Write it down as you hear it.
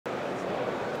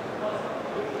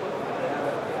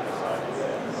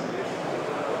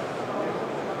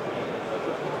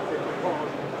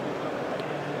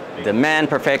Demand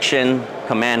perfection,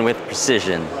 command with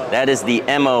precision. That is the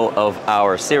MO of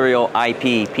our serial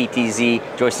IP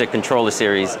PTZ joystick controller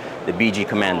series, the BG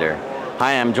Commander.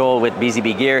 Hi, I'm Joel with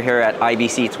BZBGEAR here at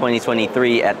IBC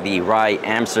 2023 at the RAI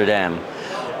Amsterdam.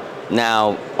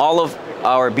 Now, all of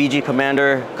our BG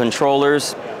Commander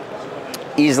controllers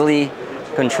easily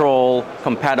control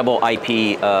compatible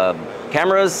IP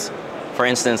cameras, for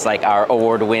instance, like our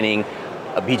award-winning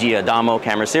BG Adamo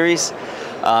camera series.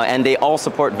 And they all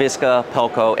support Visca,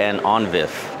 Pelco, and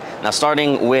OnVIF. Now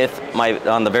starting with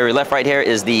on the very left right here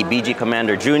is the BG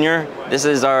Commander Junior. This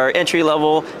is our entry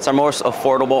level, it's our most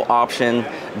affordable option,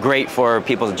 great for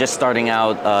people just starting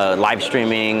out live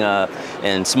streaming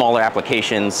and smaller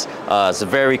applications. It's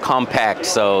very compact,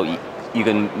 so you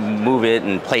can move it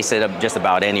and place it up just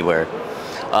about anywhere.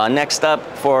 Next up,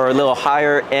 for a little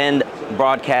higher end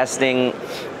broadcasting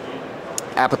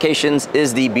applications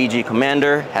is the BG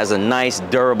Commander. Has a nice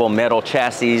durable metal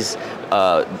chassis,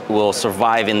 will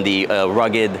survive in the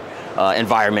rugged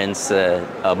environments,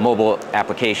 mobile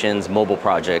applications, mobile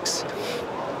projects.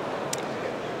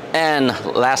 And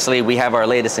lastly, we have our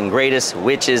latest and greatest,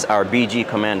 which is our BG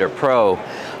Commander Pro.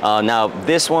 Now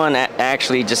this one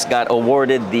actually just got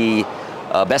awarded the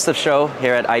Best of Show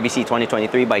here at IBC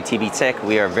 2023 by TV Tech.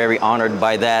 We are very honored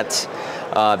by that.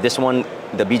 This one,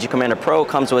 the BG Commander Pro,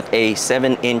 comes with a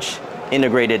 7-inch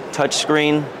integrated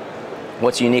touchscreen.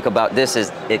 What's unique about this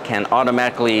is it can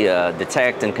automatically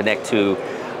detect and connect to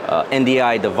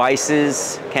NDI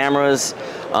devices, cameras,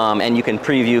 and you can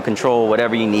preview, control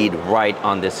whatever you need right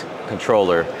on this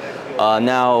controller.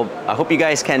 Now, I hope you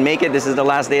guys can make it. This is the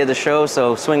last day of the show,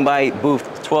 so swing by booth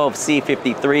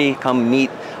 12C53, come meet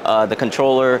the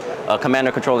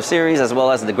Commander Controller Series, as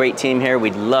well as the great team here.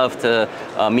 We'd love to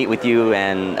meet with you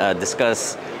and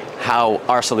discuss how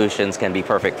our solutions can be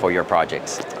perfect for your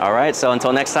projects. All right, so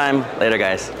until next time, later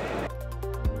guys.